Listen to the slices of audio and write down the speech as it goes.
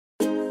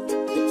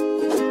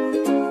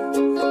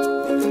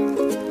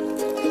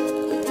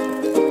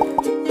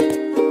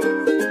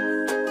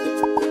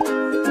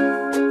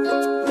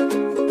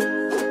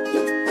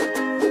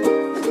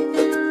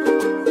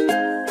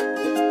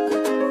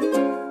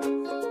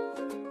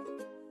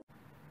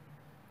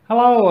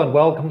Hello and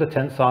welcome to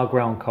Tensar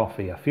Ground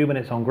Coffee, a few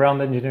minutes on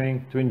ground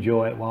engineering to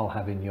enjoy while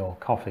having your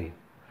coffee.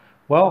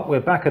 Well, we're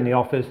back in the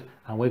office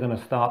and we're going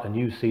to start a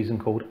new season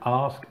called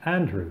Ask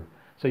Andrew.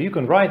 So you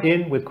can write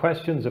in with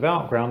questions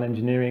about ground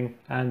engineering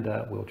and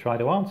we'll try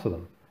to answer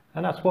them.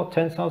 And that's what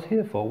Tensar's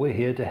here for. We're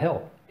here to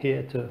help,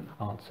 here to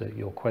answer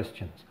your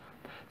questions.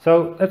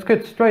 So let's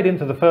get straight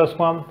into the first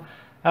one.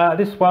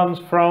 This one's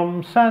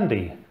from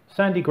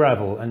Sandy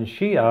Gravel, and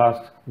she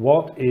asks,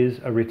 what is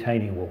a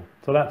retaining wall?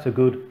 So that's a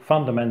good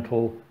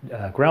fundamental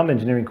ground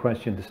engineering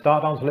question to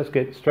start on. So let's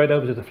get straight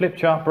over to the flip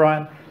chart,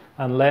 Brian,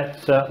 and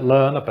let's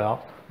learn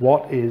about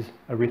what is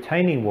a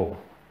retaining wall.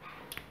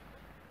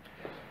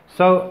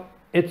 So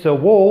it's a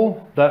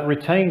wall that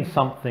retains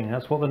something.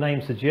 That's what the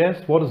name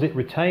suggests. What does it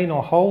retain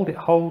or hold? It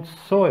holds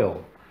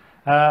soil.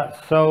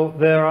 So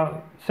there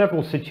are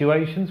several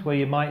situations where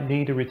you might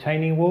need a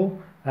retaining wall.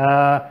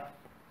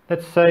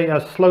 Let's say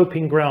a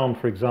sloping ground,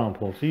 for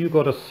example. So you've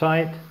got a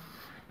site,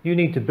 you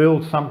need to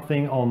build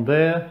something on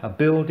there, a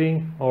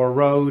building or a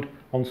road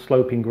on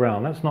sloping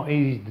ground. That's not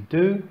easy to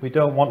do. We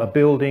don't want a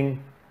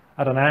building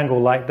at an angle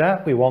like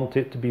that. We want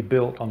it to be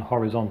built on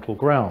horizontal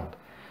ground.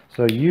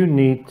 So you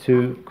need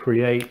to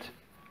create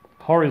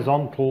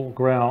horizontal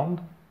ground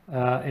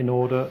in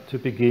order to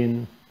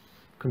begin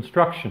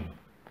construction.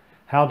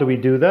 How do we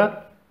do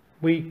that?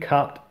 We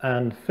cut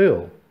and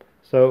fill.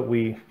 So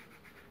we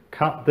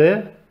cut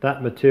there,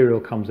 that material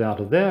comes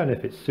out of there, and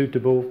if it's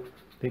suitable,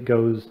 it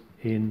goes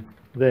in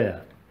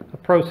there. A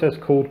process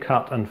called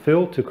cut and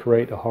fill to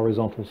create a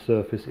horizontal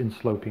surface in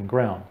sloping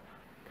ground.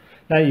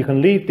 Now you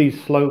can leave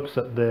these slopes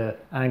at their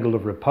angle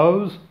of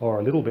repose or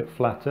a little bit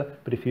flatter,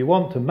 but if you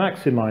want to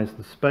maximize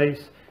the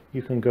space,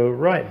 you can go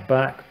right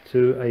back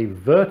to a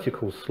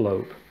vertical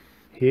slope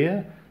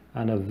here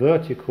and a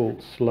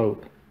vertical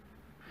slope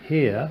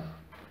here.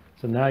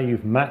 So now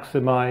you've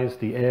maximized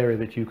the area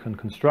that you can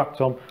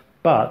construct on,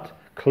 but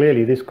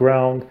clearly this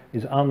ground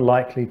is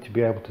unlikely to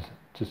be able to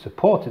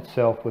support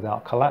itself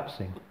without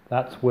collapsing.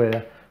 That's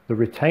where the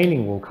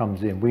retaining wall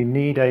comes in. We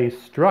need a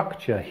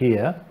structure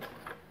here,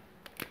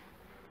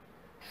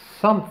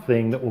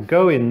 something that will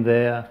go in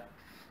there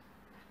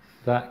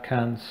that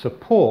can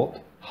support,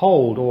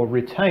 hold or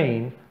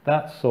retain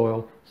that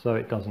soil so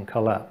it doesn't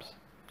collapse.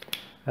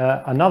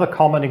 Another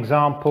common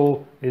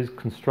example is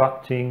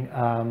constructing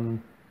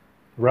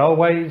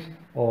railways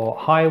or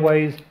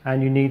highways,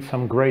 and you need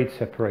some grade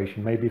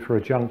separation, maybe for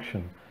a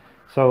junction.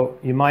 So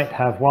you might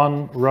have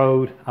one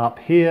road up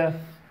here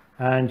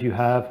and you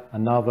have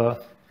another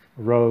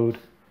road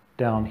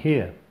down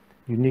here.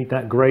 You need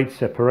that grade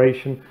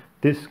separation.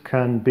 This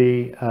can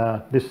be,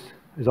 this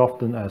is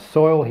often a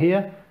soil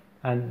here,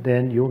 and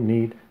then you'll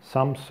need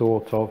some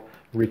sort of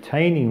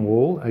retaining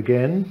wall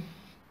again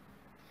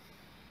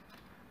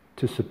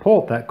to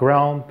support that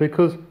ground,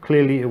 because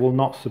clearly it will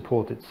not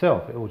support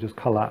itself. It will just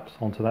collapse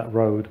onto that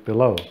road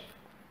below.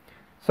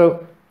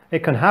 So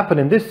it can happen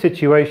in this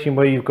situation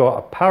where you've got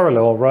a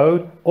parallel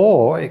road,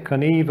 or it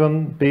can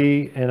even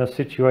be in a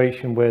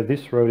situation where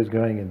this road is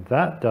going in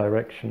that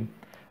direction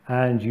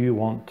and you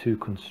want to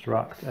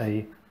construct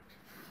a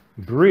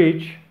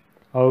bridge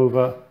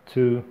over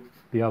to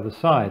the other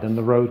side and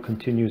the road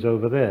continues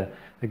over there.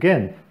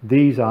 Again,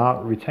 these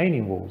are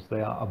retaining walls.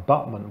 They are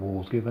abutment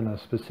walls, given a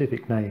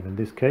specific name in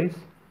this case,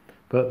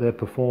 but they're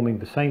performing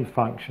the same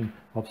function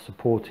of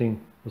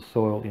supporting the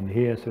soil in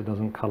here so it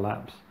doesn't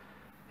collapse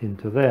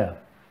into there.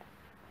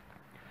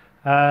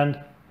 And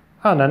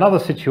another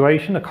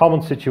situation, a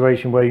common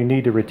situation where you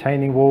need a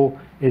retaining wall,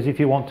 is if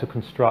you want to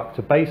construct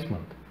a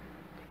basement.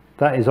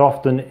 That is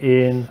often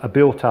in a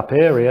built-up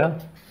area,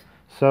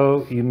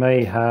 so you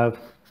may have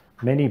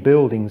many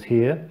buildings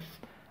here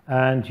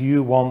and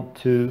you want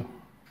to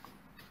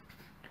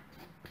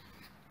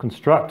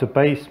construct a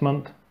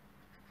basement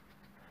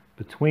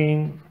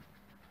between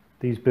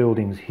these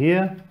buildings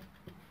here.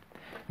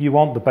 You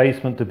want the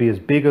basement to be as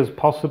big as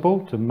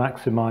possible to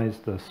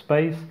maximize the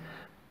space,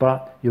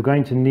 but you're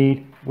going to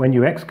need, when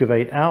you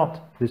excavate out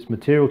this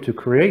material to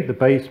create the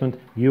basement,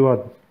 you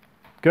are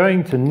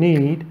going to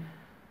need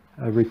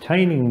a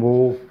retaining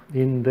wall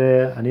in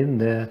there and in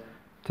there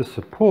to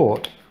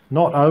support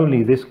not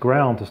only this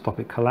ground to stop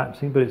it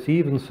collapsing, but it's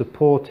even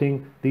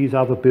supporting these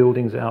other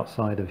buildings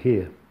outside of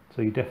here.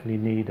 So you definitely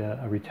need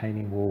a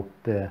retaining wall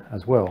there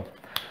as well.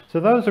 So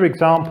those are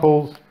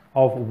examples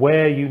of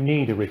where you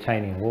need a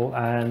retaining wall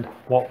and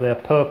what their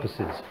purpose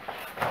is.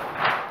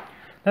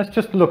 Let's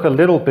just look a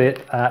little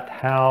bit at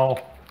how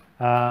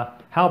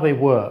they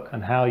work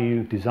and how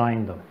you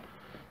design them.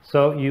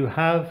 So you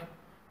have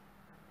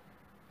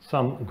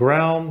some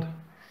ground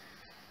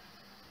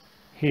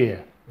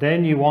here.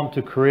 Then you want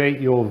to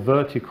create your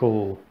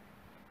vertical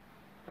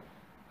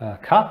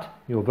cut,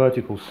 your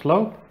vertical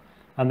slope,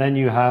 and then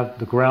you have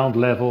the ground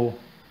level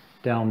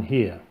down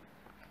here.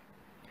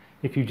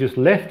 If you just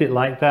left it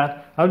like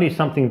that, only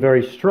something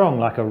very strong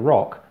like a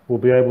rock will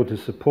be able to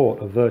support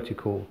a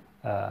vertical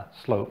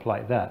slope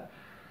like that.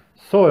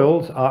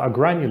 Soils are a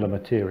granular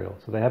material,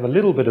 so they have a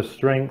little bit of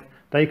strength.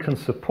 They can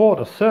support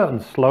a certain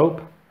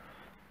slope,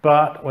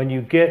 but when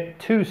you get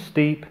too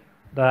steep,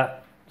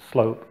 that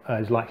slope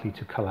is likely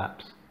to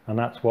collapse, and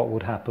that's what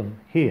would happen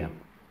here.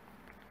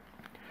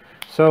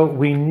 So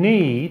we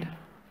need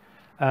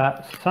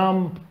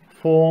some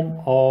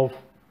form of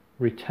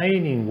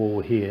retaining wall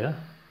here,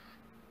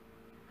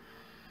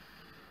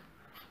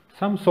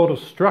 some sort of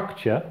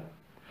structure.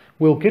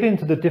 We'll get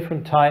into the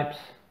different types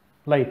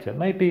later.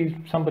 Maybe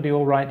somebody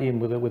will write in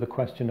with a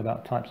question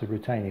about types of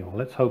retaining wall.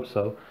 Let's hope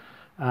so.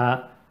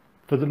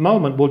 For the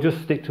moment, we'll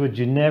just stick to a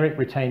generic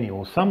retaining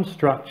wall, some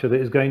structure that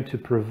is going to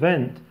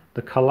prevent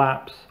the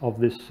collapse of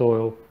this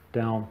soil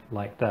down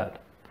like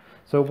that.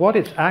 So what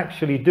it's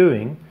actually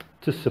doing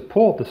to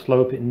support the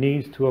slope, it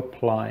needs to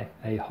apply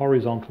a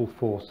horizontal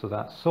force to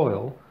that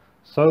soil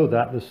so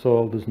that the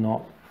soil does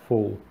not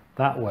fall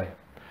that way.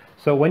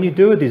 So when you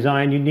do a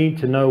design, you need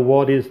to know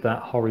what is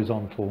that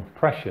horizontal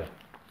pressure.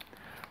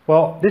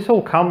 Well, this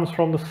all comes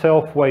from the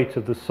self-weight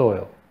of the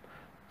soil.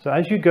 So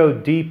as you go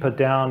deeper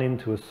down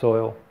into a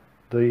soil,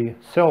 the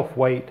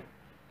self-weight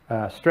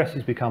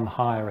stresses become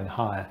higher and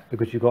higher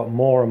because you've got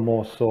more and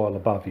more soil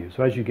above you.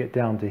 So as you get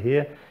down to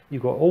here,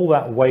 you've got all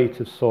that weight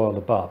of soil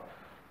above.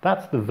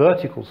 That's the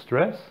vertical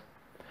stress,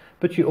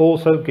 but you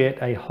also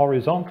get a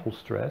horizontal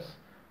stress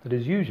that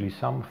is usually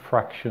some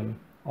fraction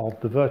of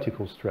the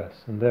vertical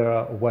stress. And there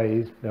are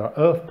ways, there are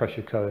earth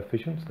pressure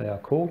coefficients, they are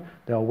called.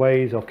 There are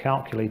ways of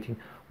calculating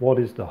what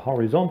is the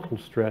horizontal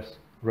stress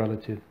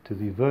relative to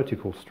the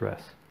vertical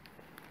stress.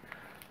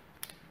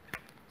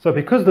 So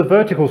because the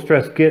vertical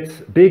stress gets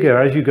bigger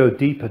as you go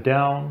deeper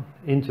down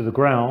into the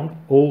ground,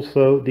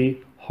 also the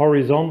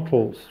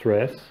horizontal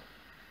stress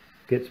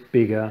gets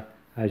bigger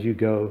as you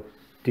go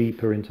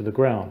deeper into the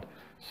ground.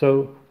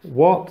 So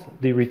what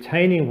the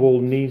retaining wall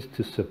needs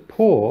to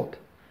support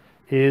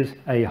is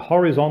a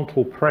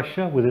horizontal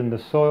pressure within the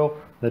soil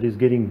that is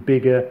getting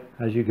bigger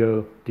as you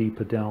go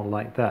deeper down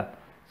like that.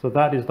 So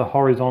that is the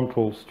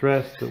horizontal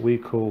stress that we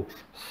call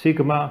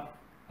sigma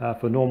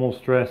for normal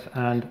stress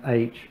and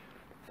H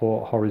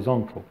for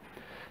horizontal.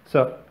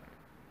 So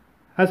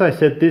as I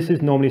said, this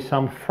is normally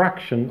some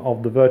fraction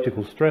of the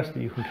vertical stress that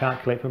you can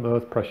calculate from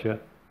earth pressure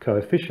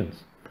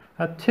coefficients.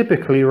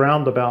 Typically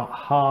around about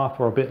half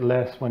or a bit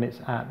less when it's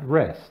at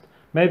rest.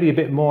 Maybe a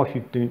bit more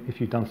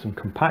if you've done some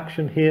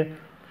compaction here.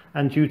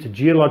 And due to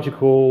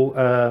geological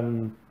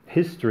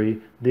history,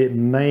 it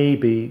may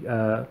be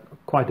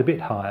quite a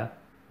bit higher,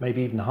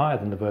 maybe even higher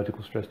than the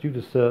vertical stress due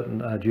to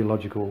certain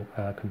geological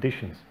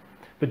conditions.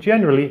 But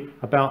generally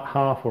about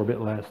half or a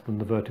bit less than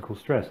the vertical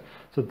stress.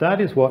 So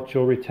that is what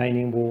your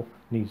retaining wall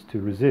needs to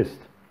resist.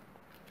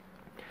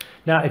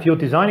 Now, if you're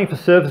designing for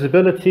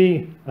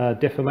serviceability,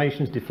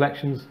 deformations,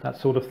 deflections, that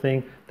sort of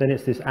thing, then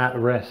it's this at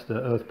rest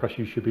earth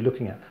pressure you should be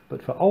looking at.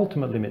 But for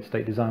ultimate limit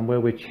state design, where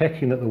we're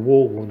checking that the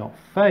wall will not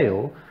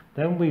fail,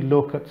 then we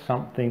look at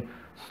something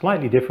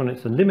slightly different.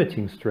 It's a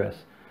limiting stress.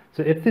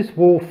 So if this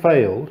wall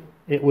failed,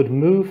 it would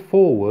move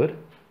forward,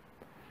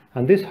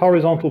 and this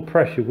horizontal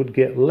pressure would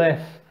get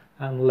less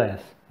and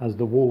less as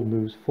the wall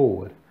moves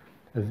forward.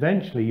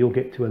 Eventually, you'll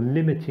get to a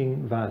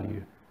limiting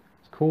value.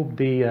 It's called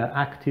the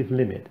active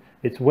limit.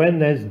 It's when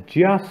there's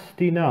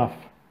just enough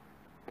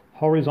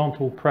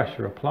horizontal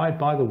pressure applied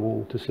by the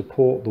wall to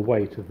support the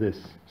weight of this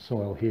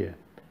soil here.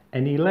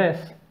 Any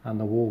less and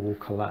the wall will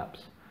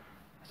collapse.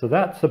 So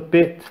that's a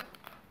bit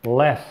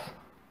less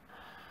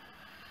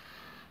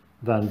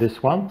than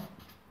this one.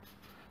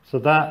 So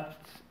that's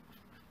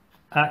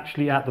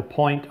actually at the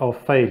point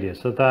of failure.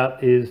 So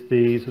that is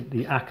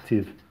the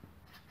active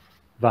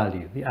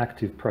value, the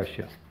active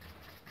pressure.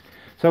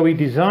 So we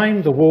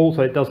designed the wall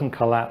so it doesn't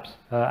collapse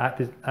at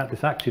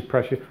this active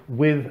pressure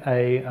with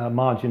a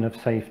margin of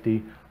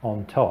safety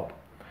on top.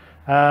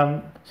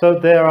 So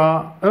there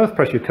are earth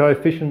pressure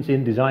coefficients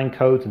in design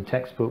codes and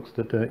textbooks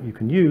that you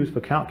can use for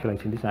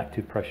calculating this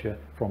active pressure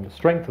from the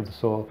strength of the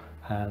soil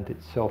and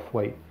its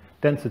self-weight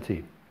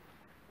density.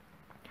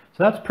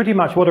 So that's pretty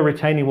much what a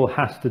retaining wall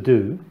has to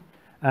do,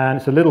 and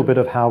it's a little bit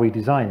of how we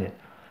design it.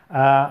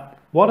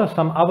 What are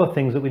some other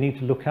things that we need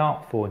to look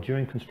out for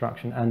during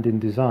construction and in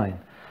design?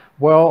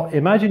 Well,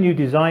 imagine you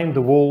designed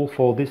the wall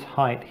for this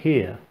height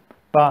here,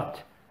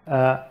 but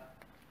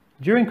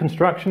during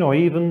construction or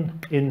even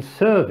in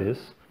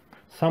service,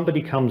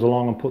 somebody comes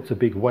along and puts a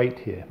big weight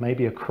here,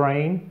 maybe a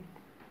crane,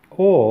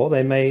 or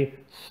they may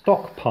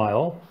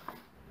stockpile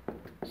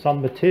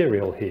some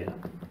material here.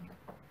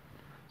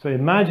 So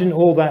imagine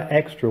all that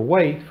extra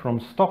weight from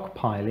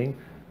stockpiling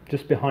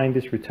just behind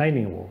this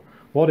retaining wall.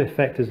 What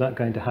effect is that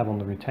going to have on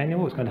the retaining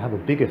wall? It's going to have a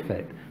big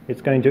effect.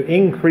 It's going to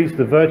increase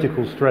the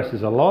vertical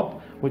stresses a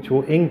lot, which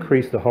will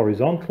increase the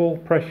horizontal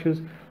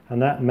pressures,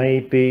 and that may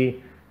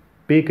be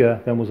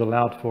bigger than was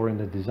allowed for in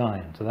the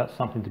design. So that's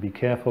something to be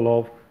careful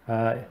of.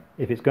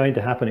 If it's going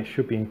to happen, it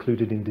should be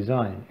included in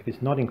design. If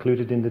it's not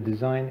included in the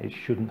design, it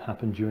shouldn't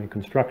happen during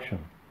construction.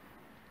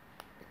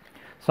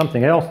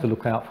 Something else to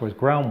look out for is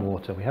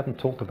groundwater. We haven't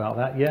talked about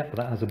that yet, but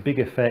that has a big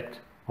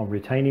effect on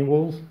retaining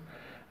walls.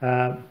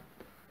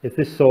 If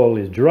this soil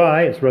is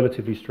dry, it's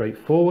relatively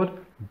straightforward,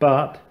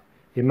 but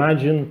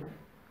imagine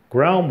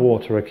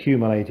groundwater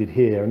accumulated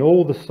here and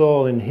all the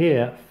soil in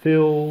here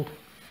filled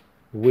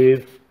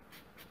with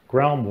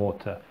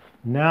groundwater.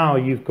 now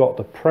you've got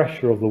the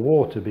pressure of the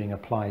water being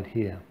applied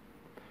here.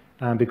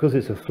 And because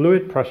it's a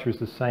fluid, pressure is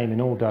the same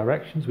in all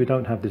directions. We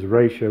don't have this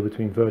ratio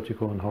between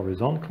vertical and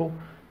horizontal.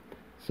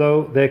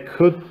 So there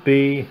could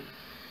be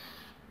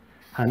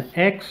an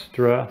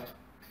extra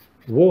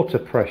water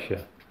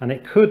pressure, and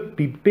it could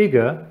be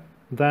bigger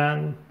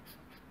than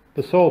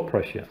the soil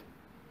pressure.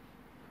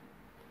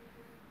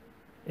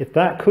 If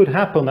that could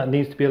happen, that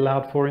needs to be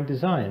allowed for in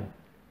design.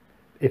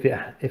 If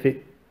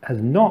it has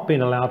not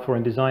been allowed for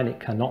in design, it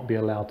cannot be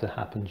allowed to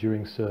happen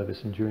during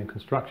service and during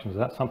construction. So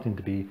that's something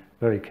to be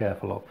very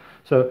careful of.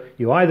 So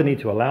you either need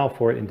to allow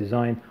for it in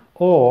design,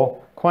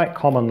 or quite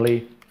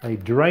commonly a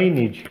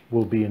drainage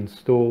will be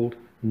installed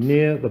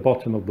near the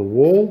bottom of the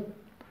wall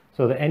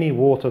so that any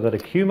water that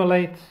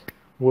accumulates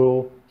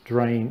will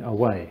drain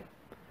away.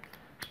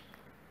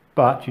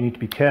 But you need to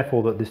be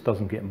careful that this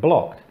doesn't get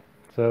blocked.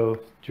 So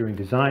during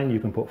design you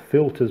can put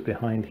filters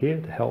behind here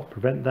to help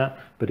prevent that,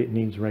 but it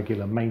needs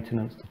regular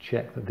maintenance to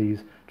check that these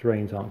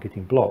drains aren't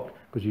getting blocked,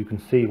 because you can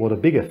see what a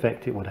big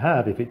effect it would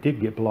have if it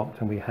did get blocked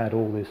and we had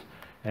all this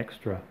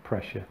extra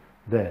pressure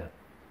there.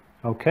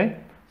 Okay,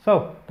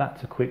 so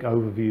that's a quick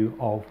overview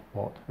of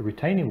what a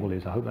retaining wall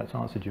is. I hope that's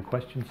answered your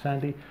question,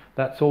 Sandy.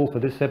 That's all for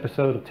this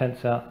episode of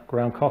Tensar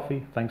Ground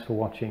Coffee. Thanks for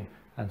watching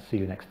and see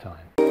you next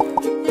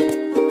time.